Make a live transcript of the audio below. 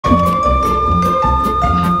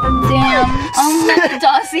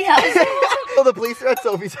Dossie household. Oh, the police are at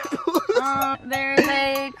Sophie's house. There's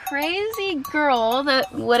a crazy girl that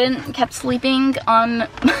kept sleeping on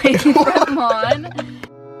my front lawn.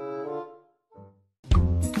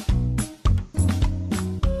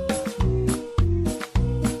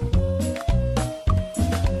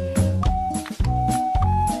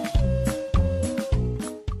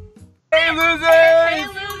 Hey losers! Hey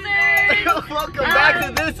losers! Welcome back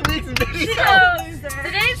to this week's video. So,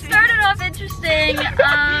 today started off interesting.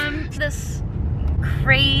 This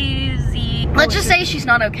crazy, let's just say she's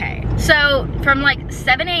not okay. So from like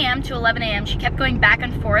 7 a.m. to 11 a.m. she kept going back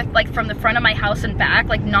and forth, like from the front of my house and back,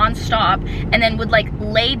 like non-stop, and then would like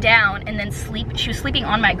lay down and then sleep. She was sleeping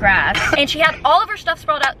on my grass, and she had all of her stuff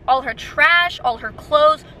sprawled out, all her trash, all her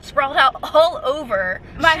clothes sprawled out all over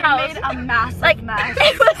my house. Made a massive mess.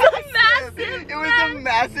 It was a massive It was a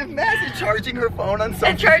massive mess. And charging her phone on Sophie's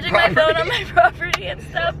and charging property. my phone on my property and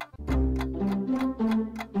stuff.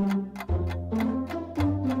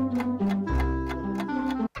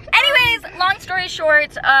 Anyways, long story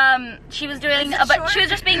short, she was doing, but she was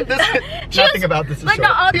just being. Nothing about this is like,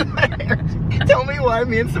 short. Tell me why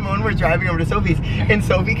me and Symonne were driving over to Sophie's, and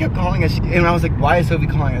Sophie kept calling us, and I was like, why is Sophie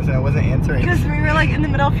calling us? And I wasn't answering. Because we were like in the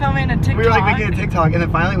middle of filming a TikTok. We were like making a TikTok, and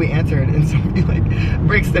then finally we answered, and Sophie like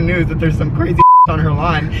breaks the news that there's some crazy on her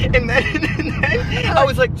lawn, and then I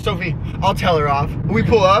was like, Sophie, I'll tell her off. We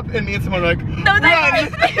pull up, and me and Symonne are like, no, run!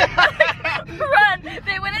 Run!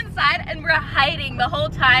 They went inside and were hiding the whole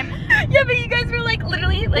time. Yeah, but you guys were like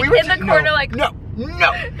literally like in the corner, like no,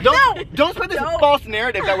 don't spread this false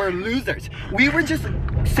narrative that we're losers. We were just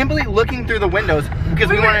simply looking through the windows because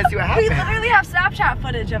we wanted to see what happened. We literally have Snapchat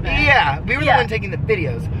footage of it. Yeah, we were the one taking the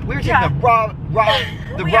videos. We were taking the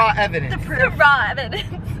raw evidence. the raw evidence.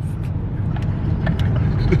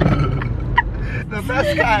 The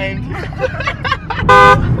best kind.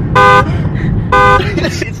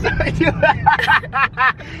 She's trying to.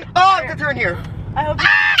 Oh, I have to turn here. I hope.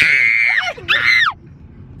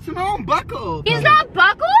 Symonne, buckle. He's not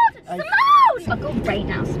buckled? Symonne! Buckle right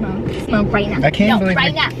now, Symonne. Symonne, right now. I can't believe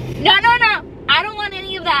right now. No. I don't want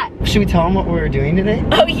any of that. Should we tell them what we're doing today?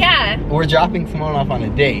 Oh, yeah. We're dropping Symonne off on a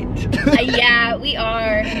date. Yeah, we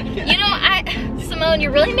are. You know, Symonne,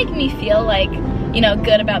 you're really making me feel like, you know,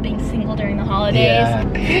 good about being single during the holidays. Yeah.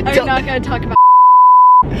 I'm not gonna talk about.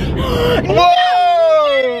 Whoa!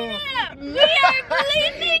 We are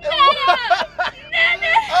bleeping that up!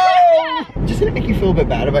 Oh! Doesn't it make you feel a bit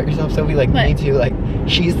bad about yourself, Sophie? Like, what? me too. Like,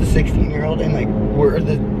 she's the 16-year-old and like we're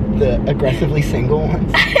the aggressively single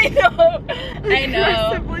ones. I know.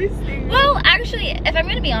 Aggressively single. Well, actually, if I'm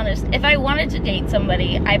gonna be honest, if I wanted to date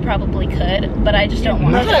somebody, I probably could, but I just don't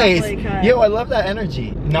want to. Nice. Yo, I love that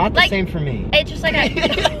energy. Not the Like, same for me. It's just like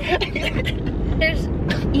there's,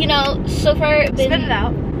 you know, so far been. Spit it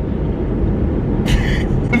out.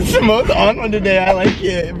 Symonne's on one today. I like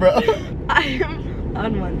it, bro. I am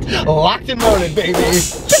on one today. Locked and loaded, baby.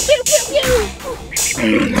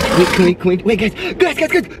 Wait, can we, wait, guys!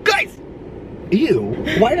 Ew.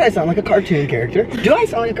 Why did I sound like a cartoon character? Do I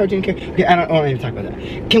sound like a cartoon character? Okay, I don't want to talk about that.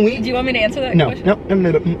 Can we? Do you want me to answer that No. question? No. Can I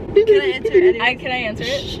answer it? Can I answer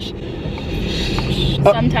it?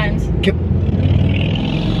 Sometimes.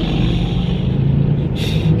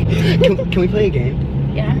 Can we play a game?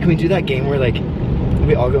 Yeah. Can we do that game where like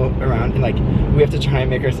we all go around and like we have to try and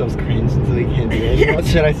make ourselves cringe until we can't do it? You know,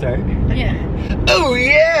 should I start? Yeah. Oh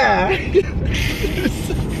yeah!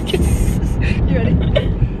 You ready?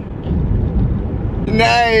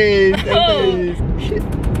 Nice!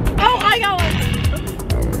 Oh, I got one!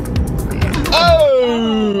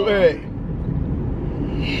 Oh! Wait.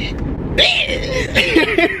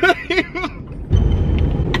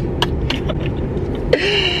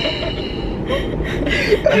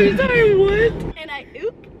 I'm sorry, what? And I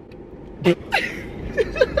oop.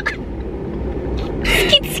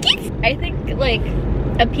 Skeet. I think like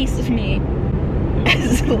a piece of me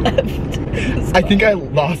has left. I think I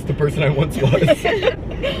lost the person I once was.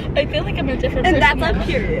 I feel like I'm a different person. And that's now. a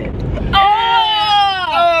period. Oh!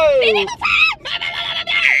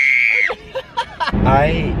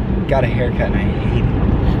 I got a haircut and I hate it.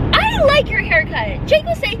 I like your haircut. Jake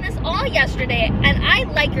was saying this all yesterday, and I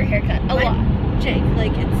like your haircut a lot. Jake,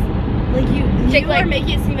 like it's like you Jake, are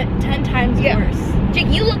making it seem 10 times worse. Jake,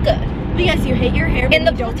 you look good. Because you hate your hair, but In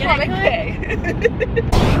the you don't get platonic it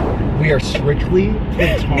way. We are strictly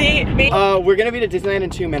platonic. Me. We're gonna be to Disneyland in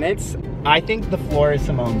 2 minutes. I think the floor is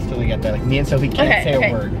Symonne's till we get there. Like me and Sophie can't say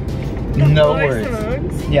a word. No words.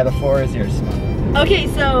 Symonne's? Yeah, the floor is yours, Symonne. Okay,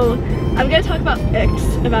 so I'm gonna talk about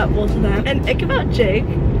icks about both of them. And ick about Jake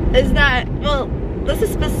is that, well, this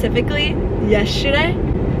is specifically yesterday.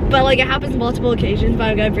 But like it happens multiple occasions, but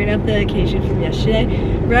I'm gonna bring up the occasion from yesterday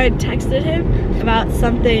where I texted him about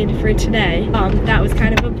something for today that was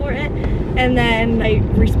kind of important. And then I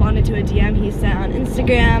responded to a DM he sent on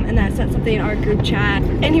Instagram, and then I sent something in our group chat.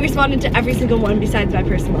 And he responded to every single one besides my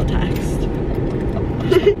personal text.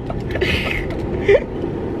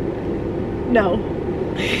 No.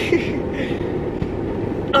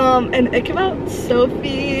 And ick about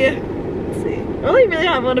Sofie. Let's see. I only really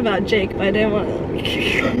have one about Jake, but I didn't want to.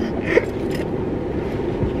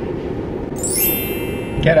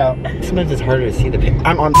 Get out. Sometimes it's harder to see the pic.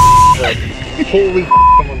 I'm on like, holy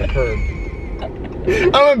I'm on the curb.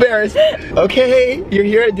 I'm embarrassed. Okay, you're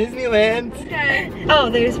here at Disneyland. Okay.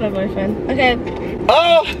 Oh, there's my boyfriend. Okay.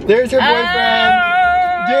 Oh, there's her boyfriend.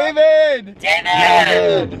 David!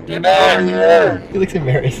 David! David! He looks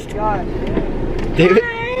embarrassed. God. David?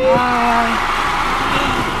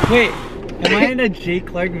 Wait, am I in a Jake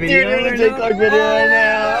Clark video? Dude, you're in a Jake Clark video right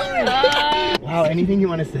now. Wow, anything you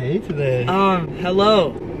want to say to the...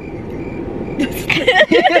 Hello.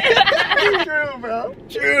 True, bro.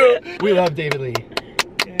 True. We love David Lee.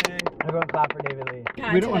 Everyone clap for David Lee.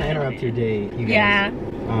 We don't want to interrupt your date, you guys. Yeah.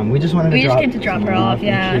 We just wanted to We just came to drop her off,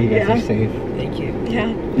 yeah. Make sure you guys are safe. Thank you. Yeah.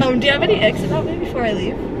 Do you have any icks about me before I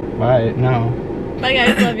leave? Why? No. Bye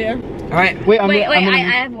guys, love you. Alright. Wait, I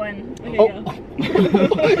have one. Okay, Oh. go. I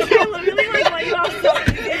literally like let you off so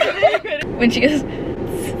easy. When she goes,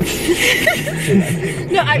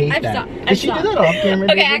 No, hate I've that. stopped. Did she do that off camera?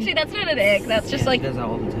 okay, David? actually that's not an ick, that's just like, He does that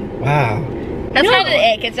all the time. Wow. that's No. not an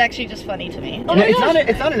ick, it's actually just funny to me. Oh No, my it's gosh. not.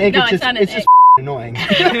 It's not an ick. No, it's it's just. not an It's just ick. annoying.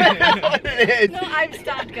 No, I've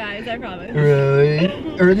stopped guys, I promise.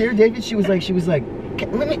 Really? Earlier, David, she was like,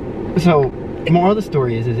 let me. So, the moral of the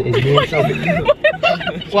story is me and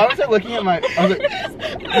Sofie. Why was I looking at my? I was like,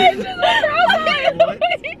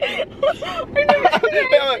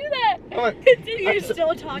 You're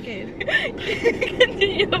still talking.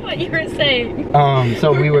 Continue what you were saying.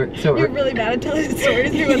 so we were. So You're really bad at telling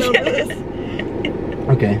stories. We went over this.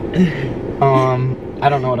 okay. I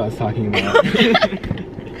don't know what I was talking about.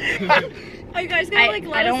 Are you guys gonna like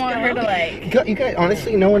let I don't us want go? her to like. You guys,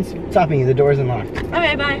 honestly, no one's stopping you. The door's unlocked.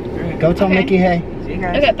 Okay, bye. Go tell Okay. Mickey hey. See you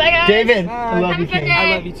guys. Okay, bye guys. David, Bye. I love Have you, a good King. day.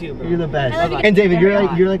 I love you too, bro. You're the best. I love you. And David, Very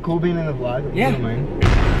you're like cool being in the vlog. Yeah. You don't mind?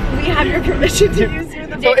 We have your permission to use your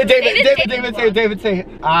So, David, say,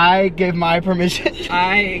 I gave my permission.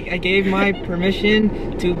 I gave my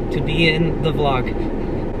permission to be in the vlog.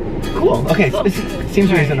 Cool. Okay, so this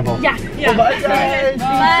seems reasonable. Yeah. Yeah. Bye, guys.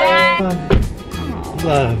 Bye.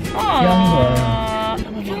 Love. Aww.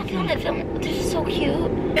 This is so cute.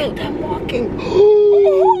 Wait, I'm walking.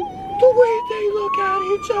 The way they look at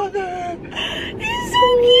each other. it's so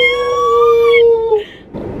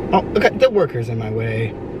cute. Oh, okay, the worker's in my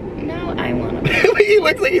way. No, I want to. He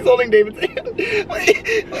looks like he's holding David's hand.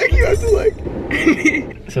 Like you have to like.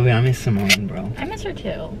 So yeah, I miss Symonne, bro. I miss her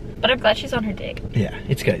too, but I'm glad she's on her date. Yeah,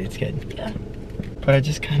 it's good. It's good. Yeah. But I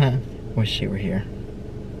just kind of wish she were here.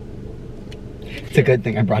 It's a good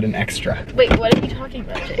thing I brought an extra. Wait, what are you talking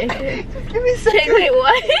about, Jake? Give me a second. Jake, wait,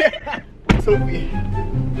 what? Sofie,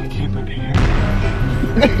 I can't prepare.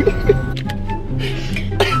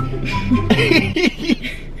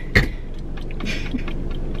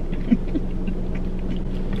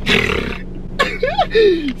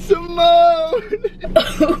 Symonne!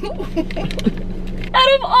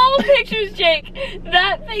 Out of all pictures, Jake,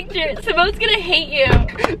 that picture, Symonne's gonna hate you.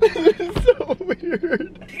 This is so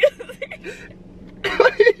weird.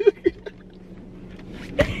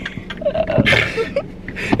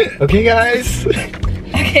 Okay, guys.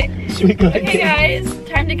 Okay. Should we go Okay, again? guys,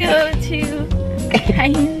 time to go to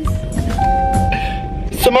Heinz.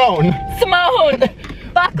 Symonne! Symonne!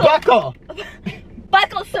 Buckle! Buckle!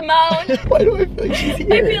 Buckle, Symonne! Why do I feel like she's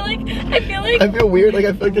here? I feel like I feel weird, like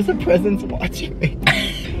I feel like there's a presence watching me.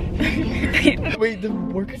 Wait, the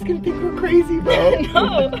worker's gonna think we're crazy, bro.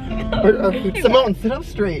 No. Symonne, sit up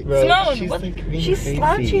straight, bro. Symonne, she's what? like being She's crazy.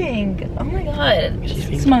 slouching. Oh my god. She's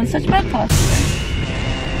being Symonne, crazy. such bad posture.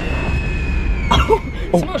 Oh,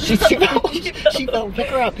 Symonne, she fell. She fell. Pick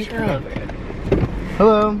her up. Pick her up.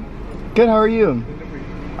 Hello. Good. How are you?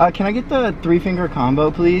 Can I get the 3-finger combo,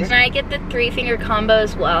 please? Can I get the 3-finger combo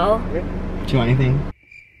as well? Do you want anything?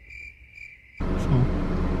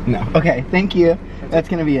 No. Okay. Thank you. That's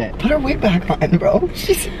gonna be it. Put her wig back on, bro.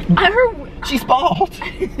 She's bald.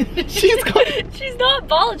 She's not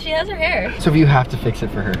bald. She has her hair. So you have to fix it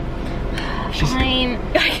for her. Fine.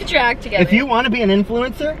 I can drag together. If you want to be an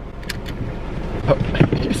influencer. Oh,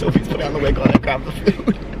 Sophie's putting on the wig while I grab the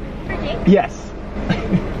food. Yes.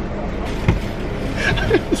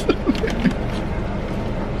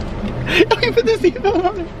 Let me put the seatbelt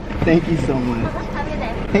on. Thank you so much. Have a good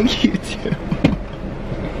day. Thank you too.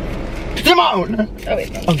 Symonne! Oh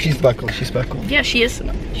wait, no. Oh, she's buckled. She's buckled. Yeah, she is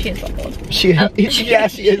Symonne. She is buckled. Yeah,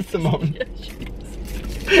 she is Symonne.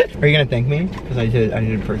 Are you gonna thank me? Because I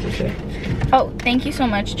did purchase it. Oh, thank you so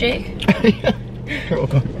much, Jake. Yeah. You're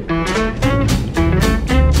welcome.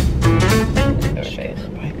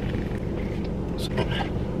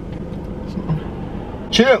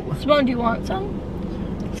 Chew! Symonne, do you want some?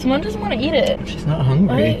 Symonne doesn't want to eat it. She's not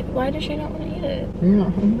hungry. Why does she not want to eat it? You're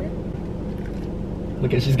not hungry?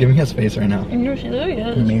 Look at, she's giving us face right now. I know she literally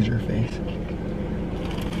is. Major face.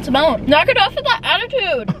 Symonne, knock it off with that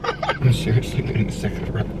attitude. I'm seriously getting sick of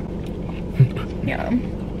her. Yeah.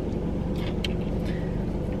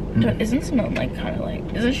 Isn't Symonne like kind of like?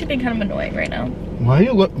 Isn't she being kind of annoying right now?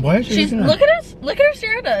 Why is she? She's look at us. Look at her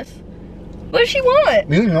stare at us. What does she want?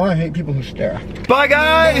 You know I hate people who stare. Bye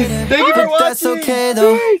guys. Thank you for watching. That's okay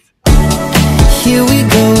though. Here we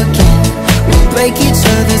go again. We break each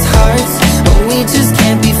other's hearts.